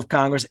control of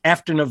Congress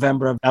after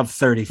November of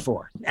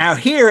 34. Now,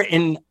 here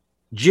in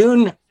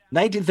June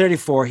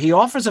 1934, he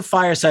offers a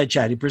fireside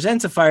chat. He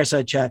presents a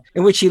fireside chat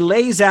in which he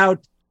lays out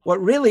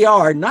what really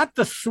are not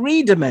the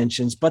 3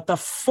 dimensions, but the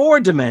 4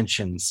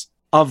 dimensions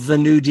of the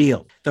New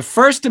Deal. The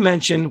first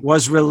dimension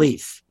was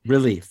relief.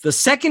 The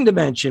second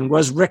dimension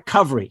was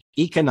recovery,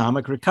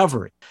 economic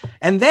recovery.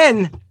 And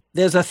then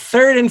there's a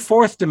third and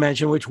fourth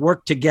dimension which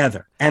work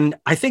together. And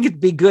I think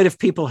it'd be good if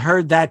people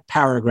heard that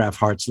paragraph,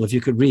 Hartzell, if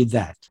you could read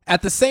that.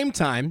 At the same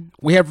time,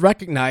 we have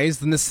recognized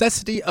the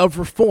necessity of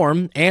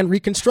reform and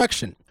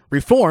reconstruction.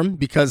 Reform,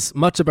 because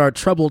much of our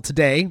trouble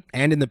today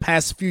and in the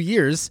past few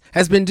years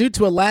has been due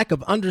to a lack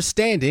of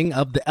understanding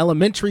of the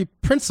elementary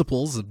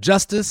principles of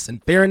justice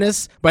and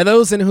fairness by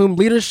those in whom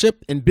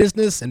leadership in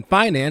business and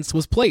finance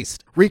was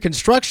placed.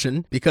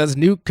 Reconstruction, because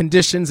new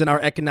conditions in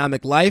our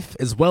economic life,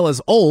 as well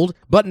as old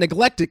but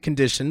neglected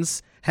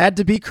conditions, had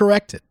to be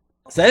corrected.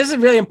 So this is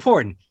really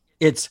important.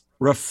 It's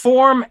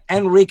reform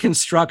and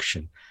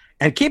reconstruction.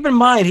 And keep in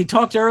mind, he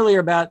talked earlier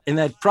about, in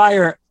that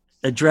prior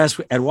address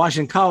at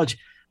Washington College,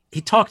 he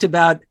talked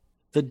about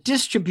the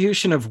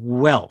distribution of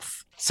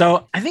wealth.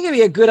 So I think it'd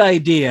be a good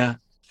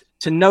idea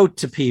to note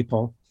to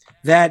people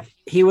that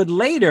he would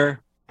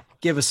later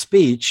give a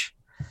speech.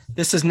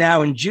 This is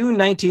now in June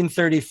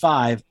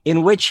 1935,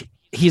 in which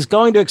he's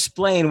going to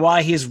explain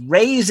why he's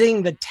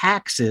raising the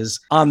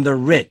taxes on the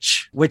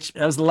rich, which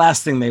was the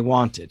last thing they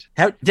wanted.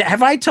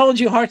 Have I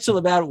told you, Hartzell,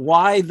 about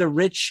why the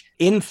rich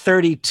in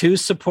 32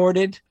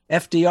 supported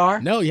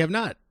FDR? No, you have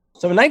not.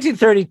 So in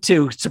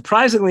 1932,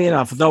 surprisingly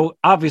enough, though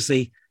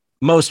obviously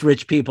most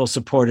rich people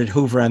supported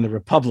Hoover and the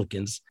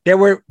Republicans, there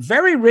were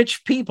very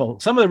rich people,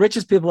 some of the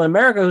richest people in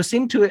America, who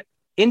seemed to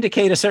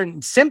indicate a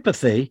certain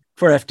sympathy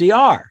for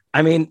FDR.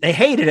 I mean, they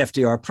hated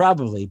FDR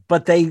probably,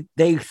 but they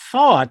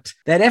thought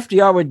that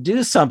FDR would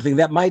do something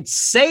that might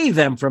save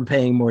them from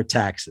paying more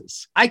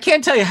taxes. I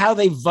can't tell you how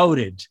they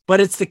voted,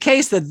 but it's the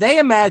case that they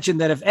imagined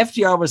that if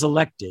FDR was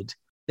elected,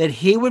 that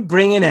he would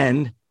bring an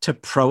end to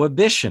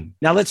prohibition.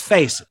 Now, let's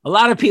face it, a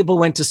lot of people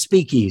went to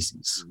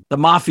speakeasies. The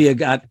mafia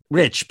got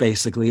rich,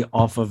 basically,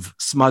 off of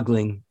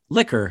smuggling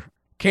liquor.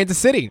 Kansas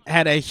City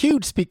had a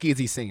huge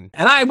speakeasy scene.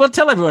 And I will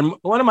tell everyone,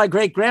 one of my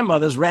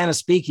great-grandmothers ran a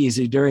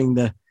speakeasy during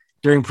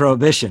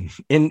Prohibition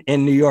in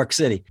New York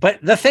City. But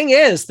the thing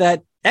is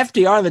that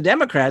FDR and the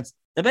Democrats,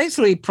 they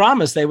basically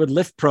promised they would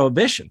lift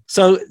prohibition.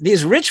 So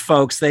these rich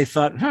folks, they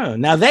thought,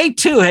 now they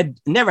too had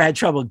never had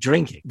trouble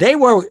drinking. They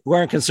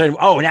weren't concerned,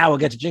 now we'll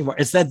get to drink more.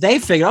 It's that they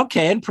figured,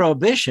 okay, in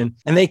prohibition,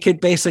 and they could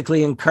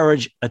basically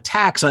encourage a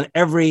tax on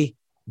every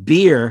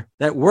beer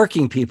that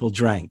working people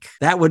drank.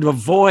 That would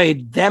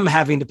avoid them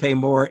having to pay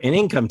more in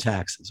income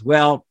taxes.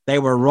 Well, they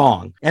were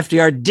wrong.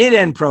 FDR did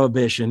end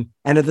prohibition,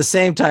 and at the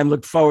same time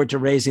looked forward to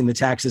raising the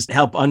taxes to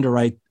help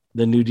underwrite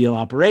the New Deal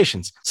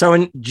operations. So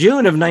in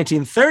June of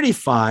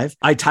 1935,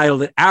 I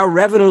titled it, "Our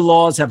Revenue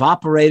Laws Have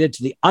Operated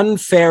to the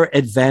Unfair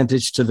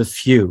Advantage to the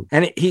Few."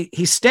 And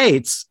he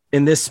states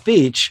in this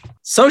speech,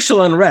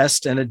 social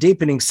unrest and a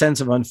deepening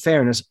sense of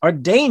unfairness are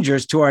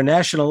dangers to our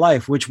national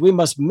life, which we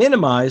must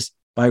minimize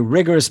by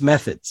rigorous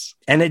methods.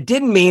 And it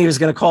didn't mean he was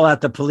going to call out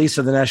the police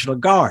or the National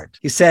Guard.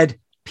 He said,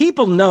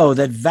 people know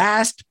that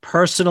vast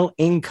personal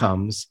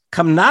incomes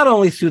come not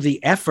only through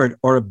the effort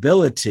or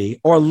ability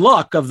or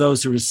luck of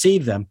those who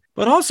receive them,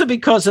 but also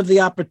because of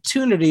the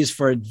opportunities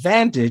for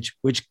advantage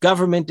which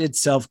government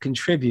itself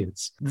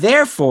contributes.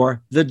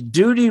 Therefore, the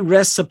duty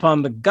rests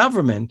upon the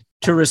government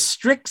to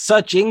restrict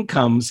such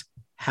incomes.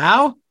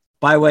 How?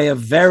 By way of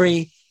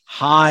very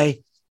high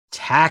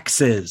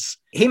taxes.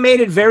 He made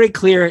it very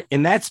clear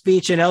in that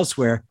speech and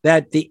elsewhere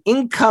that the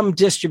income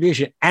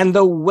distribution and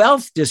the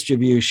wealth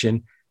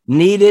distribution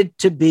needed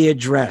to be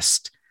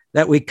addressed,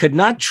 that we could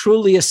not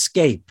truly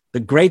escape the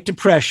Great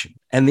Depression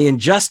and the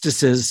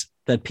injustices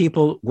that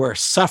people were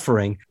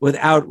suffering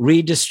without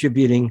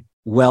redistributing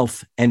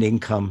wealth and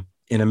income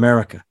in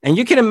America. And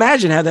you can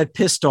imagine how that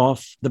pissed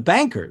off the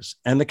bankers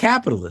and the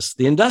capitalists,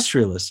 the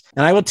industrialists.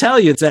 And I will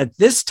tell you that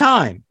this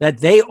time that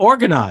they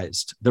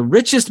organized, the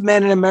richest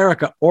men in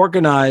America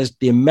organized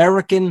the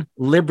American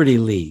Liberty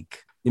League.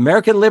 The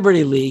American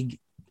Liberty League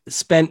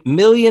spent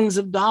millions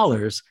of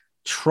dollars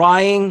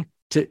trying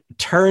to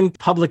turn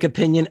public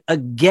opinion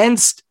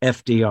against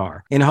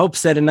FDR in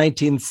hopes that in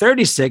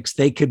 1936,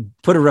 they could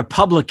put a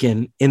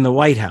Republican in the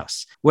White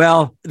House.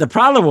 Well, the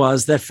problem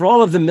was that for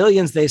all of the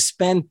millions they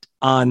spent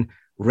on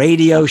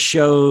radio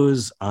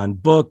shows, on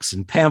books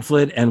and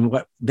pamphlet, and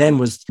what then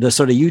was the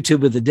sort of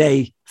YouTube of the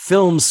day,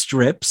 film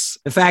strips,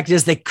 the fact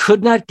is they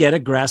could not get a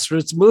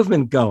grassroots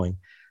movement going.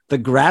 The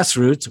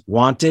grassroots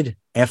wanted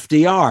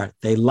FDR.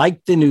 They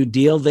liked the New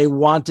Deal. They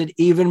wanted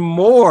even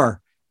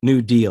more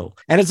New Deal.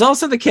 And it's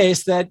also the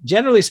case that,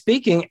 generally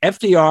speaking,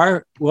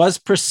 FDR was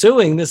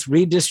pursuing this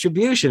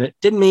redistribution. It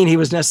didn't mean he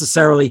was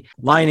necessarily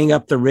lining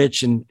up the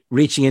rich and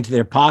reaching into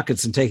their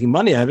pockets and taking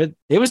money out of it.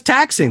 It was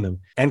taxing them.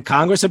 And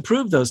Congress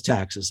approved those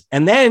taxes.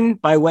 And then,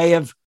 by way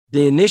of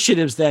the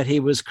initiatives that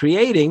he was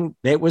creating,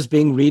 it was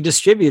being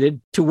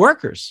redistributed to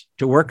workers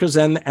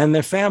and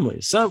their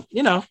families. So,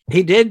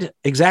 he did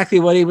exactly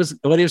what he was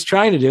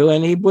trying to do.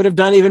 And he would have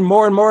done even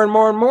more and more and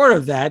more and more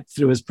of that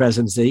through his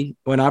presidency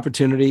when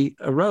opportunity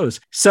arose.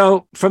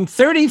 So from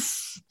 32,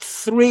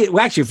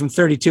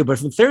 but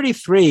from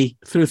 33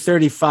 through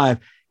 35,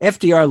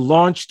 FDR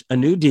launched a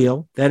New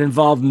Deal that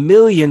involved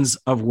millions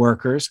of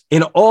workers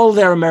in all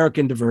their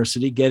American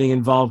diversity getting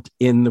involved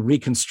in the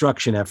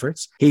Reconstruction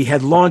efforts. He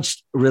had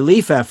launched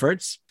relief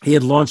efforts. He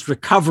had launched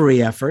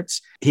recovery efforts.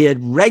 He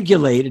had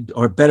regulated,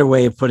 or a better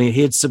way of putting it,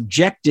 he had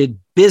subjected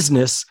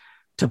business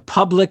to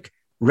public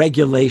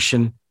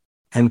regulation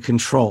and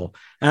control.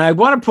 And I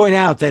want to point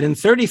out that in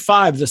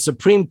 35, the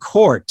Supreme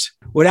Court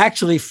would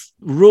actually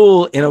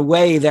rule in a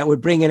way that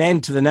would bring an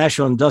end to the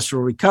National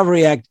Industrial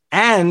Recovery Act.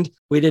 And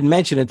we didn't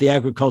mention it, the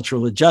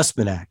Agricultural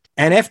Adjustment Act.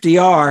 And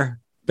FDR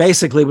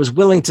basically was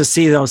willing to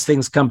see those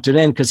things come to an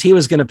end because he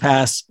was going to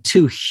pass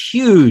two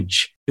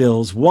huge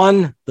bills.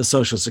 One, the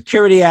Social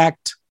Security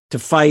Act to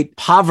fight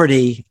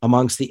poverty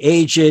amongst the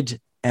aged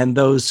and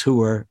those who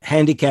were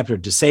handicapped or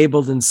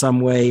disabled in some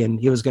way. And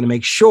he was going to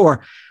make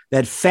sure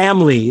that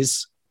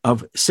families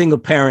of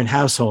single-parent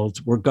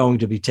households were going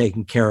to be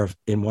taken care of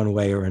in one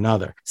way or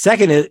another.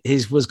 Second,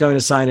 he was going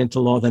to sign into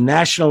law the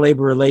National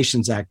Labor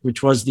Relations Act,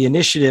 which was the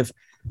initiative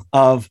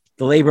of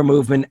the labor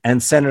movement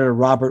and Senator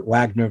Robert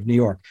Wagner of New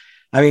York.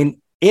 I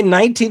mean, in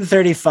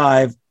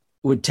 1935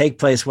 would take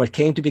place what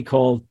came to be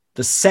called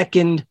the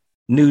Second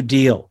New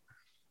Deal.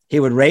 He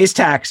would raise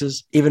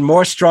taxes, even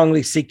more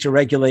strongly seek to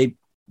regulate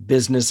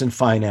business and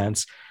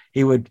finance.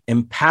 He would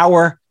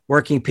empower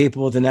working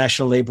people with the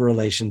National Labor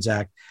Relations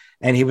Act,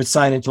 and he would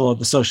sign into law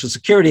the Social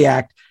Security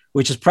Act,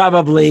 which is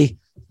probably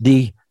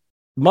the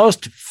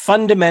most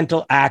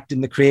fundamental act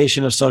in the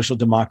creation of social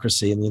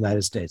democracy in the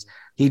United States.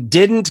 He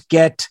didn't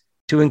get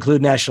to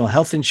include national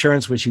health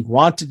insurance, which he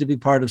wanted to be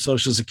part of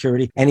Social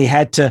Security, and he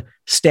had to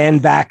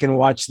stand back and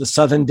watch the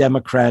Southern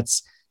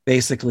Democrats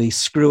basically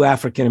screw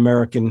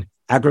African-American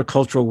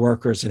agricultural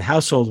workers and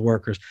household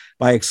workers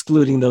by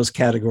excluding those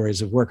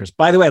categories of workers.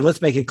 By the way,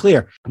 let's make it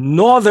clear,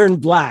 Northern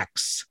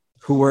Blacks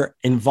who were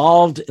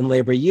involved in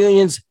labor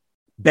unions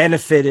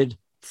benefited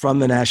from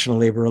the National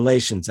Labor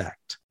Relations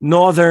Act.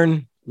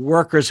 Northern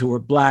workers who were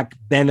Black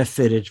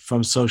benefited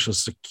from Social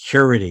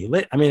Security.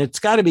 I mean, it's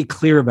got to be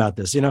clear about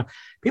this.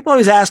 People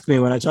always ask me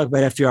when I talk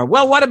about FDR,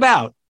 well, what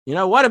about?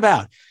 What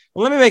about?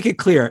 Well, let me make it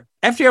clear.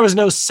 FDR was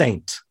no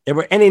saint. There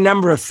were any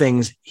number of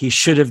things he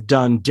should have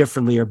done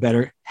differently or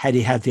better had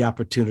he had the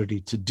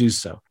opportunity to do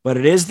so. But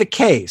it is the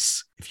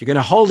case, if you're going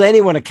to hold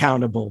anyone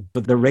accountable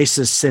for the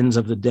racist sins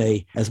of the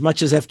day, as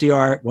much as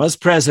FDR was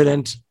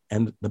president,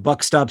 and the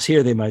buck stops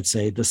here, they might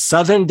say, the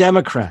Southern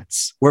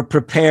Democrats were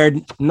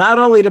prepared not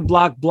only to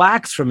block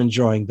Blacks from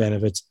enjoying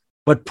benefits,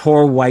 but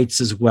poor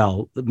whites as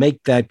well.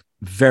 Make that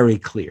very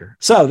clear.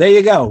 So there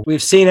you go.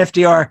 We've seen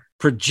FDR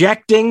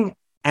projecting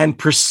and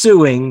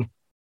pursuing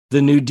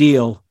the New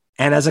Deal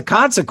And as a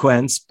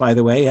consequence, by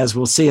the way, as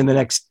we'll see in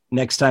the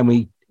next time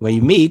we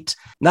meet,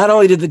 not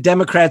only did the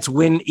Democrats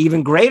win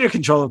even greater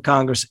control of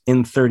Congress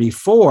in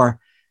 34,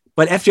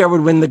 but FDR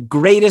would win the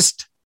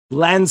greatest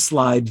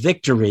landslide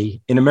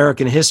victory in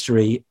American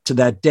history to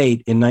that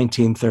date in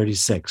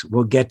 1936.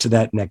 We'll get to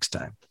that next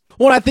time.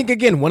 Well, I think,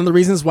 again, one of the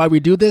reasons why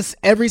we do this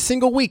every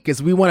single week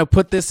is we want to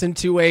put this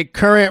into a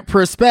current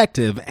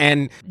perspective.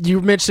 And you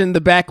mentioned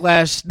the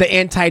backlash, the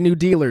anti-New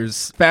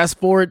Dealers. Fast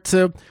forward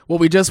to what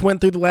we just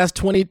went through the last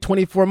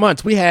 24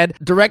 months. We had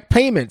direct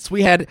payments.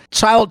 We had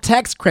child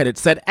tax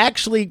credits that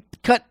actually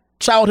cut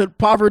childhood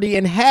poverty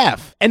in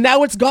half. And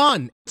now it's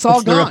gone. It's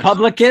all gone. The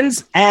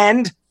Republicans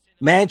and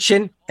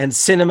Manchin and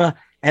Sinema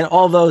and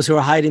all those who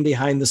are hiding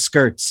behind the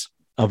skirts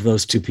of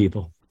those two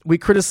people. We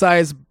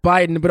criticize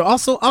Biden, but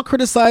also I'll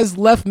criticize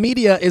left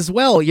media as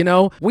well. You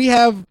know, we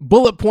have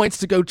bullet points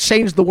to go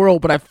change the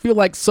world, but I feel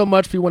like so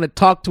much we want to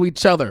talk to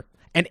each other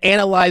and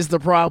analyze the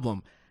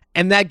problem.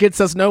 And that gets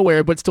us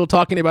nowhere, but still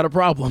talking about a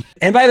problem.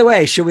 And by the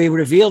way, should we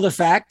reveal the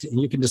fact, and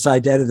you can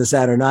decide to edit this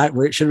out or not,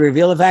 should we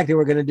reveal the fact that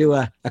we're going to do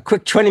a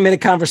quick 20-minute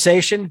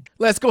conversation?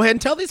 Let's go ahead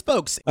and tell these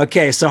folks.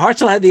 Okay, so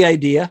Hartzell had the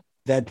idea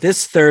that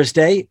this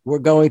Thursday, we're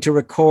going to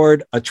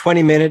record a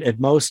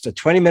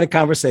 20-minute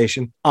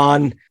conversation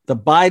on the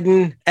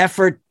Biden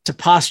effort to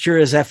posture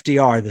as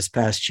FDR this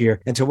past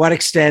year, and to what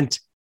extent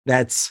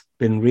that's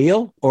been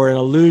real or an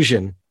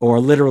illusion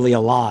or literally a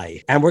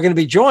lie. And we're going to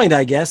be joined,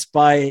 I guess,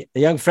 by a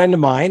young friend of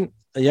mine,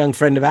 a young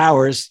friend of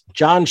ours,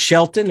 John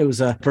Shelton,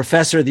 who's a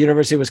professor at the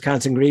University of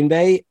Wisconsin, Green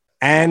Bay,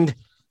 and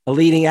a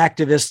leading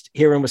activist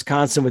here in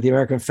Wisconsin with the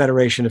American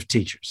Federation of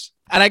Teachers.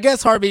 And I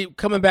guess, Harvey,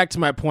 coming back to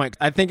my point,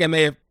 I think I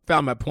may have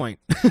found my point.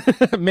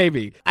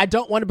 Maybe. I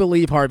don't want to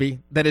believe, Harvey,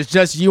 that it's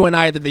just you and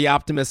I that are the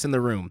optimists in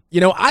the room.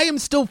 You know, I am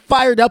still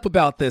fired up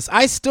about this.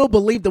 I still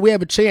believe that we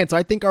have a chance.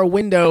 I think our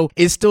window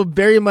is still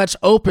very much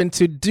open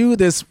to do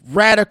this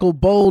radical,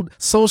 bold,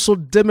 social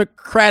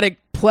democratic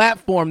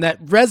platform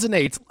that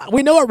resonates.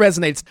 We know it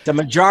resonates. The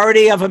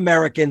majority of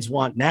Americans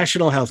want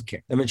national health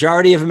care. The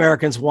majority of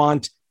Americans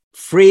want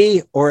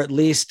free or at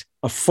least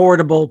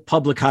affordable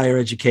public higher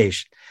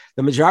education.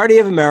 The majority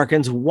of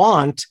Americans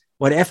want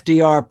what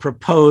FDR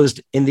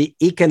proposed in the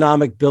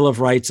Economic Bill of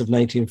Rights of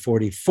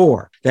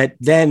 1944, that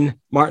then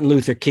Martin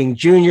Luther King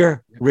Jr.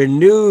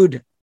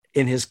 renewed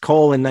in his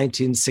call in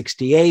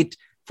 1968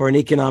 for an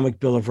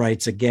Economic Bill of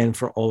Rights again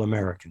for all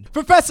Americans.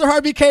 Professor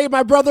Harvey Kaye,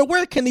 my brother,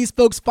 where can these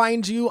folks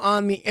find you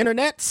on the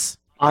internets?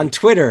 On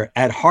Twitter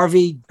at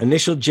Harvey,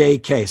 initial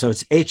JK. So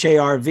it's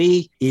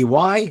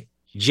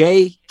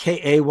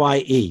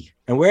HarveyJKaye.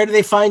 And where do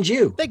they find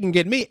you? They can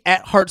get me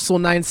at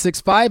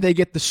Hartzell965. They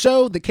get the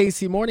show, the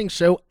KC Morning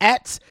Show,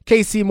 at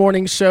KC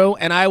Morning Show.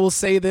 And I will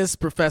say this,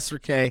 Professor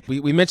Kaye,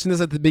 we mentioned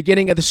this at the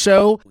beginning of the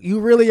show. You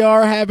really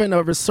are having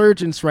a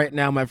resurgence right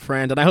now, my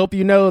friend. And I hope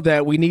you know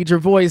that we need your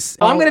voice.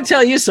 I'm going to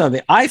tell you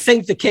something. I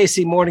think the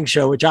KC Morning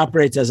Show, which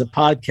operates as a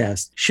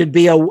podcast, should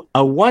be a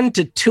 1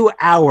 to 2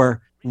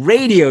 hour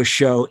radio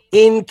show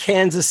in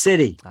Kansas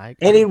City.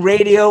 Any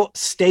radio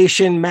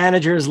station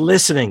managers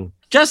listening,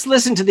 just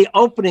listen to the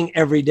opening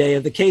every day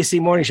of the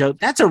KC Morning Show.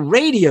 That's a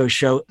radio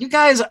show. You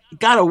guys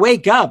got to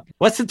wake up.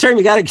 What's the term?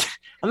 I'm not going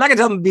to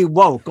tell them to be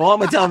woke. All I'm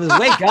going to tell them is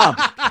wake up.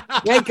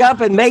 Wake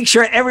up and make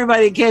sure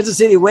everybody in Kansas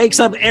City wakes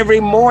up every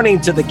morning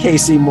to the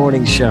KC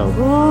Morning Show.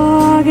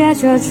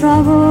 Forget your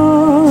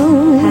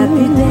trouble.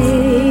 Happy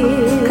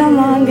day. Come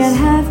on, get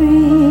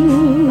happy.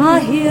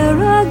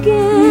 Here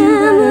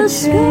again the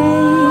skies.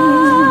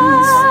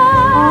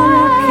 All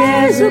your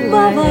cares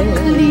above are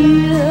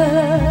clear.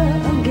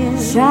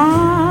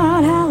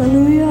 Shout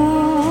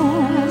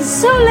hallelujah.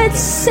 So let's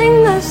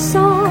sing a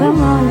song. Come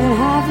on and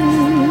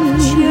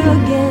happy. Cheer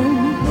again.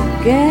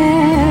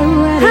 Get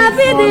ready.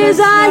 Happy days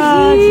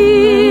are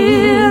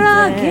here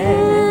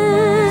again.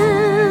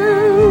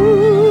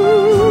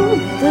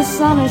 The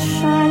sun is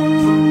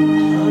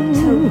shining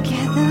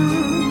together.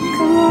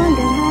 Come on,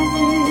 get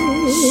happy.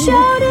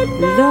 Shout it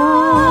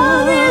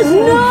now. There's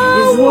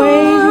no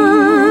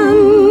one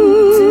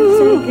to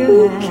take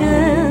your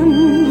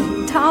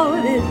hand.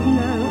 Tout it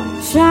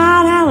now.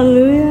 Shout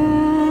hallelujah.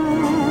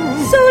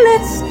 So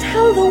let's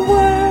tell the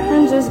world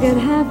and just get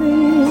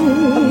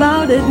happy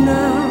about it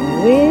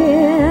now.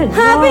 We're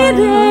happy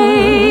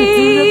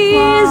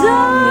days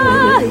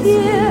are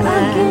here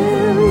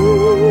again.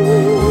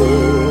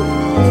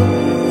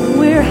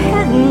 We're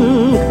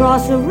heading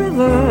across the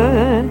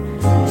river.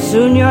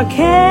 Soon your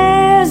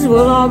cares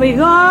will all be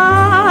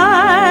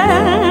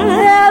gone.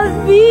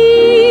 There'll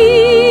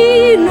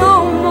be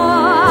no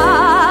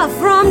more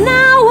from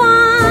now on.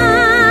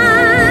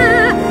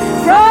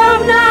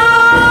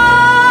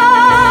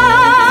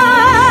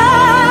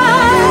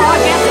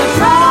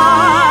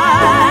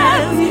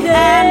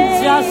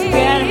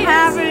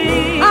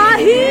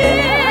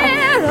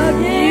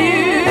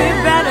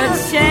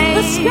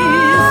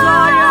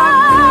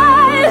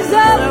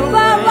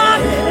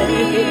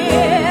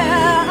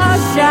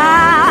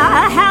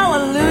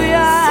 Hallelujah.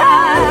 So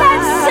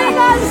let's sing a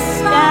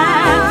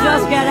song. And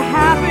just get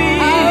happy.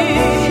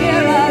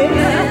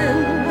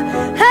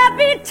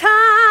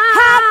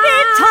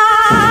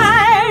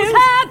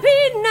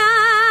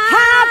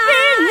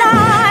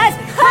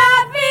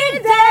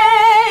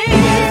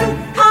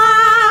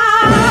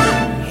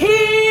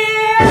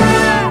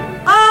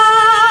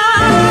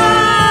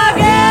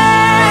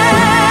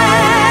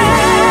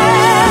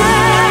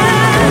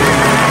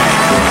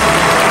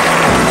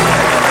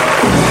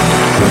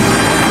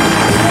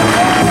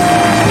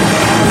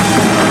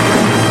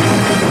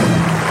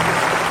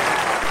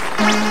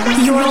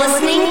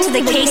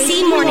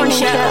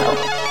 Show.